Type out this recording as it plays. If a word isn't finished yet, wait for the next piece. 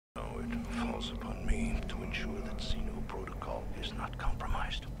calls upon me to ensure that Xeno protocol is not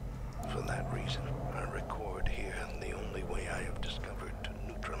compromised. For that reason, I record here the only way I have discovered to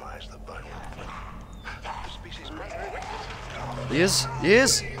neutralize the violent flame. The species' primary weakness. He is. He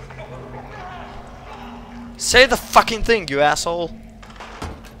is. Say the fucking thing, you asshole.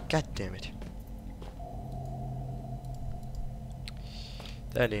 God damn it.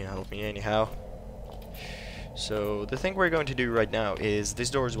 That didn't help me anyhow. So the thing we're going to do right now is this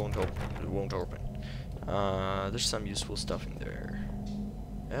doors won't open. There's some useful stuff in there.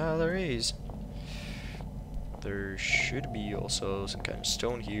 Yeah, there is. There should be also some kind of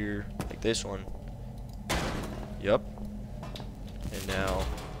stone here, like this one. Yup. And now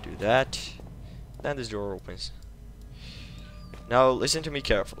do that. Then this door opens. Now listen to me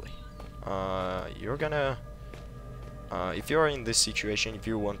carefully. You're gonna if you're in this situation, if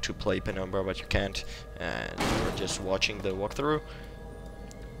you want to play Penumbra but you can't, and you're just watching the walkthrough,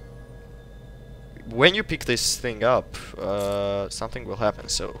 when you pick this thing up, something will happen,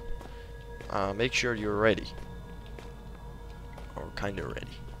 so make sure you're ready. Or kinda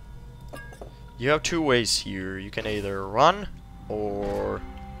ready. You have two ways here. You can either run, or...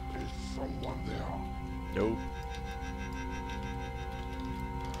 Is someone there? No.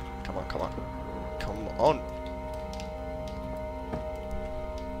 Come on, come on. Come on.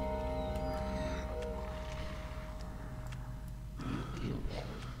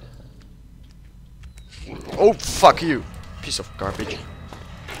 Oh, fuck you, piece of garbage.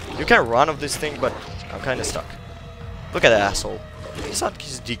 You can run of this thing, but I'm kinda stuck. Look at that asshole. He's not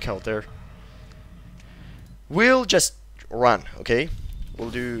his dick out there. We'll just run, okay? We'll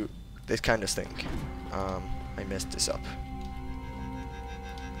do this kind of thing. I messed this up.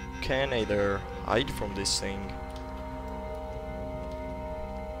 Can either hide from this thing.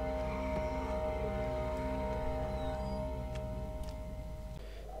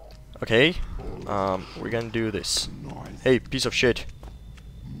 Okay, we're gonna do this. Hey, piece of shit.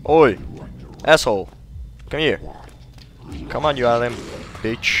 Oi, asshole. Come here. Come on, you alien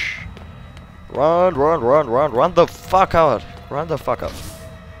bitch. Run, run, run, run, run the fuck out. Run the fuck out.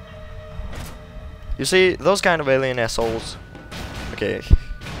 You see, those kind of alien assholes. Okay.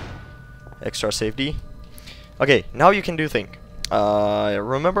 Extra safety. Okay, now you can do thing.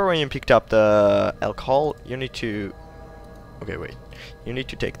 Remember when you picked up the alcohol? You need to... Okay, wait. You need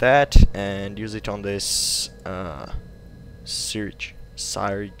to take that and use it on this Sirge.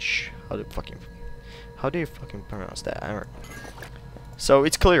 How do you fucking pronounce that? I don't know. So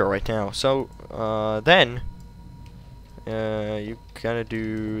it's clear right now. So then you gotta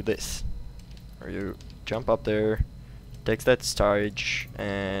do this. Or you jump up there, take that storage,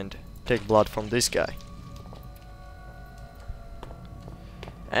 and take blood from this guy.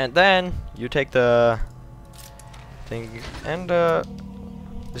 And then you take the thing, and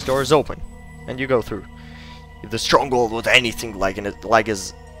this door is open, and you go through. If the stronghold was anything like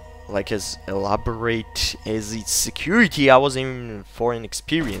as elaborate as its security, I was in for an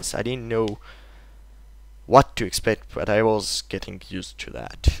experience. I didn't know what to expect, but I was getting used to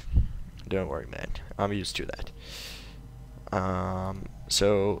that. Don't worry, man. I'm used to that.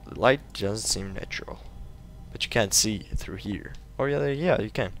 So the light doesn't seem natural, but you can't see through here. Or yeah, you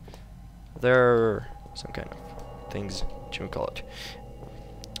can. There are some kind of things you call it.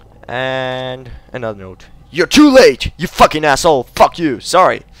 And another note. You're too late, you fucking asshole. Fuck you.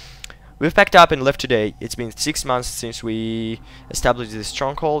 Sorry. We've packed up and left today. It's been 6 months since we established this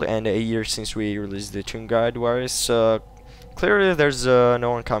stronghold and a year since we released the Tomb Guard Warriors. Clearly there's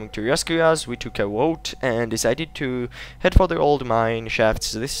no one coming to rescue us. We took a vote and decided to head for the old mine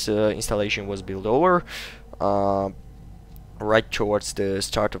shafts. This installation was built over right towards the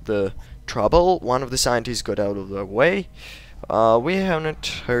start of the trouble. One of the scientists got out of the way. We haven't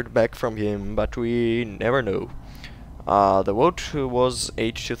heard back from him, but we never know. The vote was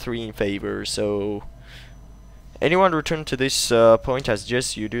 8-3 in favor, so anyone returned to this point, I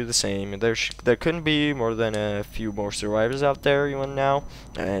suggest you do the same. There couldn't be more than a few more survivors out there even now,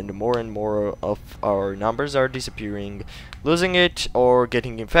 and more of our numbers are disappearing. Losing it or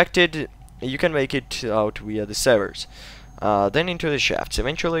getting infected, you can make it out via the servers. Then into the shafts.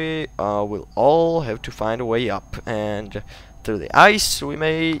 Eventually, we'll all have to find a way up, and through the ice, we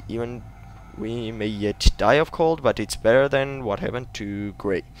may yet die of cold, but it's better than what happened to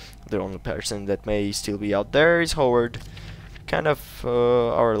Gray. The only person that may still be out there is Howard, kind of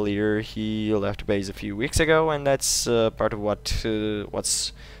our leader. He left base a few weeks ago, and that's part of what's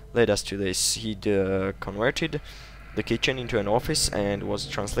led us to this. He'd converted the kitchen into an office and was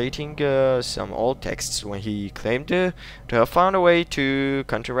translating some old texts when he claimed to have found a way to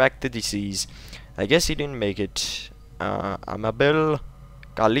counteract the disease. I guess he didn't make it. Amabel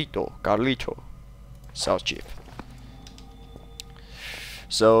Carlito. South Chief.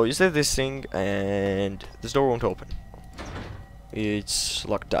 So you say this thing and this door won't open. It's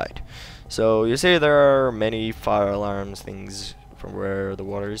locked tight. So you see there are many fire alarms things from where the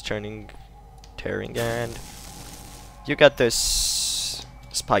water is tearing, and you got this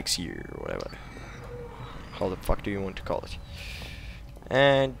spikes here or whatever. How the fuck do you want to call it?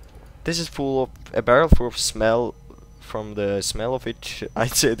 And this is full of a barrel full of smell. From the smell of it,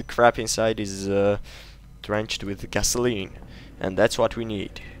 I'd say the crap inside is drenched with gasoline, and that's what we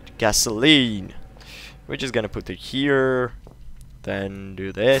need. Gasoline. We're just gonna put it here, then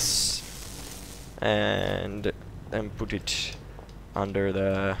do this, and then put it under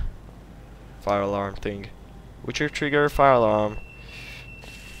the fire alarm thing, which will trigger fire alarm,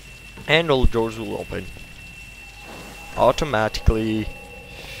 and all doors will open automatically.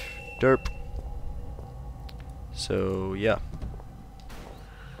 Derp. So yeah.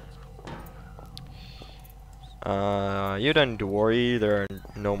 You don't need to worry, there are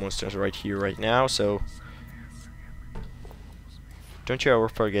no monsters right here right now, so don't you ever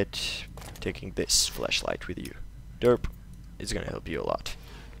forget taking this flashlight with you. Derp. It's gonna help you a lot.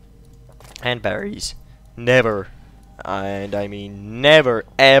 And batteries. Never, and I mean never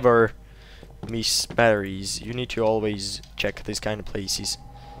ever miss batteries. You need to always check these kind of places.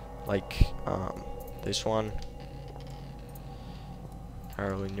 Like this one. I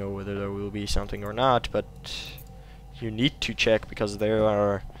don't really know whether there will be something or not, but you need to check because there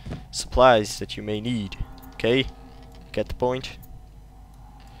are supplies that you may need. Okay? Get the point?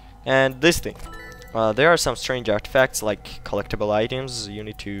 And this thing. There are some strange artifacts like collectible items. You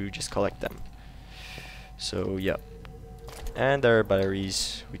need to just collect them. So yeah. And there are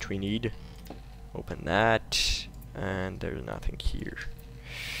batteries which we need. Open that. And there's nothing here.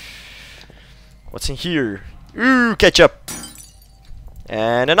 What's in here? Ooh, ketchup!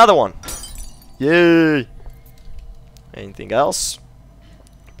 And another one. Yay! Anything else?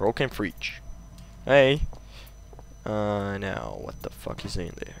 Broken fridge. Hey. Now what the fuck is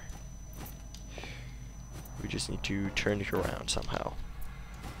in there? We just need to turn it around somehow.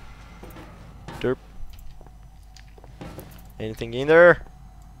 Derp. Anything in there?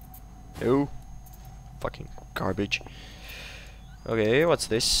 No. Fucking garbage. Okay, what's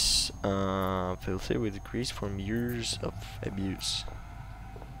this? Filthy with grease from years of abuse.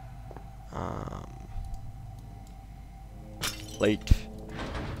 Plate.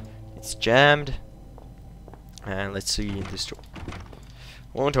 It's jammed. And let's see in this door.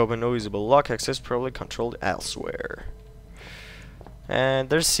 Won't open, no visible lock, access probably controlled elsewhere. And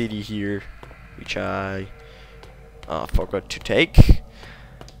there's CD here, which I forgot to take.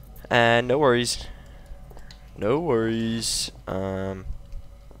 And no worries. No worries.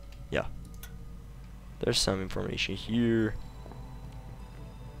 Yeah. There's some information here.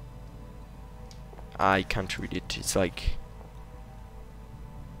 I can't read it. It's like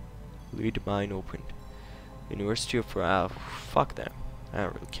lead mine open. University of fuck them. I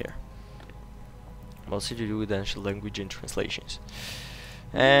don't really care. Mostly to do with ancient language and translations.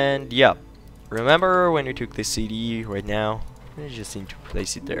 And yeah. Remember when we took this CD right now? I just need to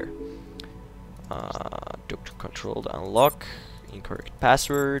place it there. Doctor controlled unlock. Incorrect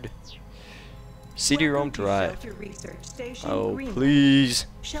password. CD-ROM drive. Oh, please.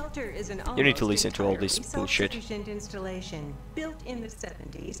 Shelter is an You need to listen to all this bullshit. Installation built in the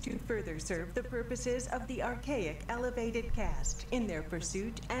 70s to further serve the purposes of the archaic elevated caste in their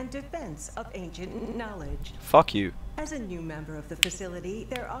pursuit and defense of ancient knowledge. Fuck you. As a new member of the facility,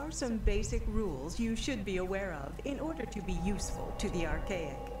 there are some basic rules you should be aware of in order to be useful to the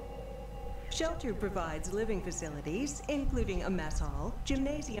archaic. Shelter provides living facilities, including a mess hall,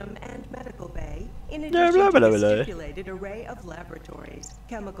 gymnasium, and medical bay, in addition to a stipulated array of laboratories,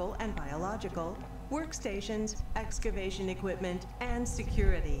 chemical and biological, workstations, excavation equipment, and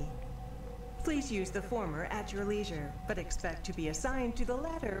security. Please use the former at your leisure, but expect to be assigned to the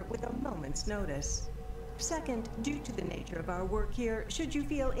latter with a moment's notice. Second, due to the nature of our work here, should you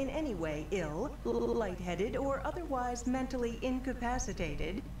feel in any way ill, lightheaded, or otherwise mentally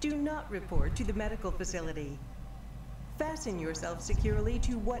incapacitated, do not report to the medical facility. Fasten yourself securely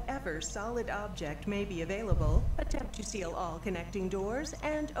to whatever solid object may be available, attempt to seal all connecting doors,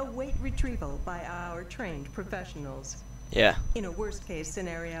 and await retrieval by our trained professionals. Yeah. In a worst-case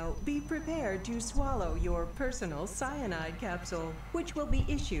scenario, be prepared to swallow your personal cyanide capsule, which will be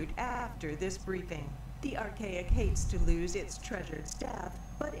issued after this briefing. The Archaic hates to lose its treasured staff,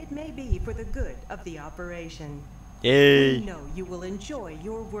 but it may be for the good of the operation. Yay. We know you will enjoy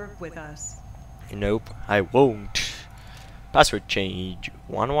your work with us. Nope, I won't. Password change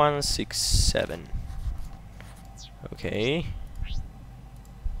 1167. Okay.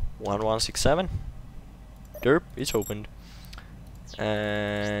 1167. Derp, it's opened.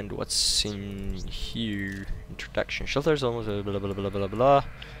 And what's in here? Introduction. Shelters almost blah blah blah blah blah blah.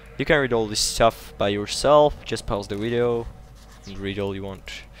 You can read all this stuff by yourself. Just pause the video and read all you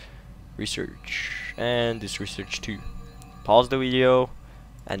want. Research. And this research too. Pause the video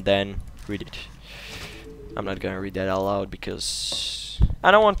and then read it. I'm not gonna read that out loud because I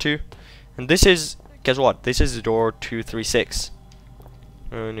don't want to. And this is, guess what? This is the door 236.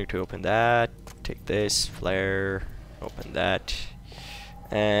 I need to open that. Take this flare. Open that.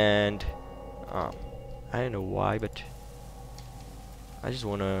 And I don't know why, but I just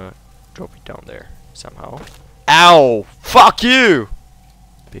wanna drop it down there somehow. Ow! Fuck you,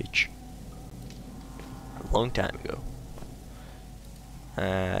 bitch. A long time ago.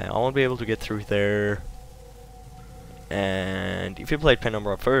 I won't be able to get through there. And if you played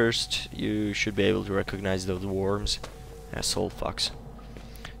Penumbra first, you should be able to recognize those worms. Asshole fucks.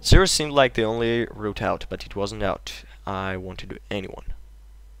 Zero seemed like the only route out, but it wasn't out I wanted anyone.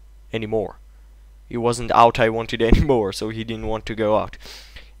 Anymore. It wasn't out I wanted anymore, so he didn't want to go out.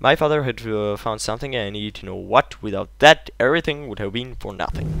 My father had found something and I needed to know what. Without that, everything would have been for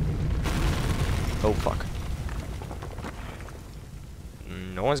nothing. Oh fuck.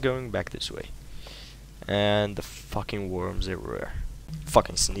 No one's going back this way. And the fucking worms everywhere.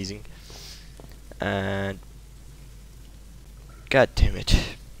 Fucking sneezing. And god damn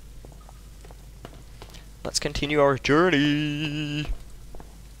it. Let's continue our journey.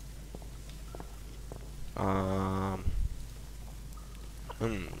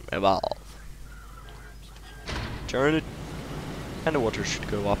 Evolve. Turn it. And the water should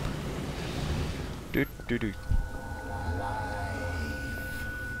go up. Do do do.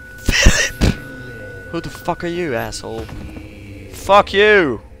 Philip! Who the fuck are you, asshole? Fuck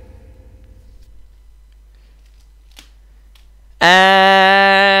you! And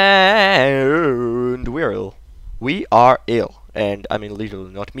we're ill. We are ill. And I mean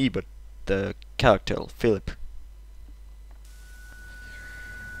literally not me, but the character, Philip.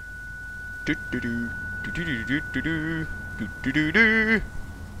 Do do do do do do do do do do do do.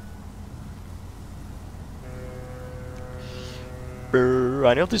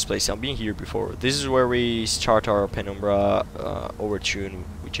 I know this place. I've been here before. This is where we start our Penumbra Overture,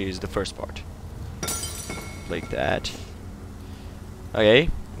 which is the first part. Like that. Okay,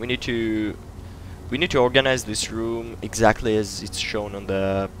 we need to organize this room exactly as it's shown on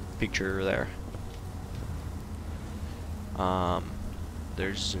the picture there.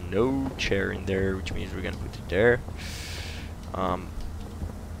 There's no chair in there, which means we're gonna put it there.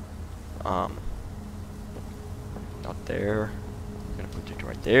 Not there. I'm gonna put it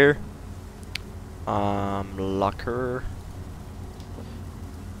right there. Locker.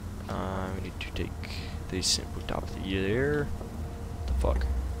 We need to take this and put up there. What the fuck?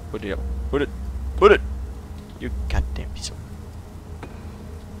 Put it up. Put it. Put it. You goddamn piece of.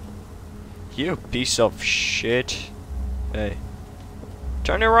 You piece of shit. Hey.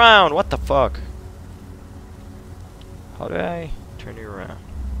 Turn it around. What the fuck? How do I turn it around?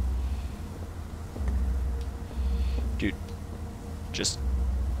 Dude. Just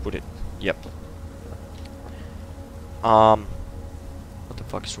put it. Yep. What the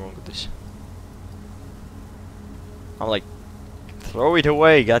fuck is wrong with this? I'm like, throw it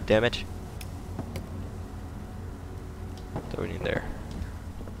away, god damn it. Throw it in there.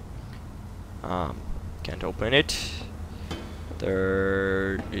 Can't open it.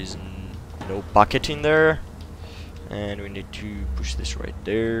 There is no bucket in there. And we need to push this right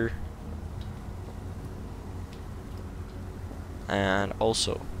there. And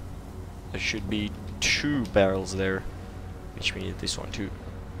also, there should be 2 barrels there, which means this one too.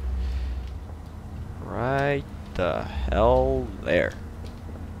 Right the hell there.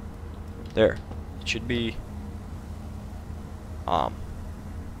 There. It should be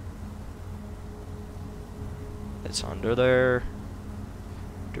it's under there.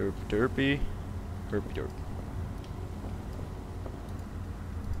 Derp derpy. Derpy derp.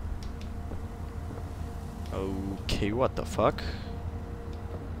 Okay, what the fuck?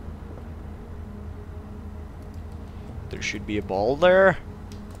 There should be a ball there.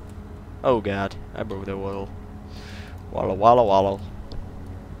 Oh god, I broke the wall. Wallow, wallow, wallow.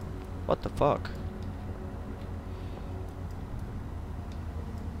 What the fuck?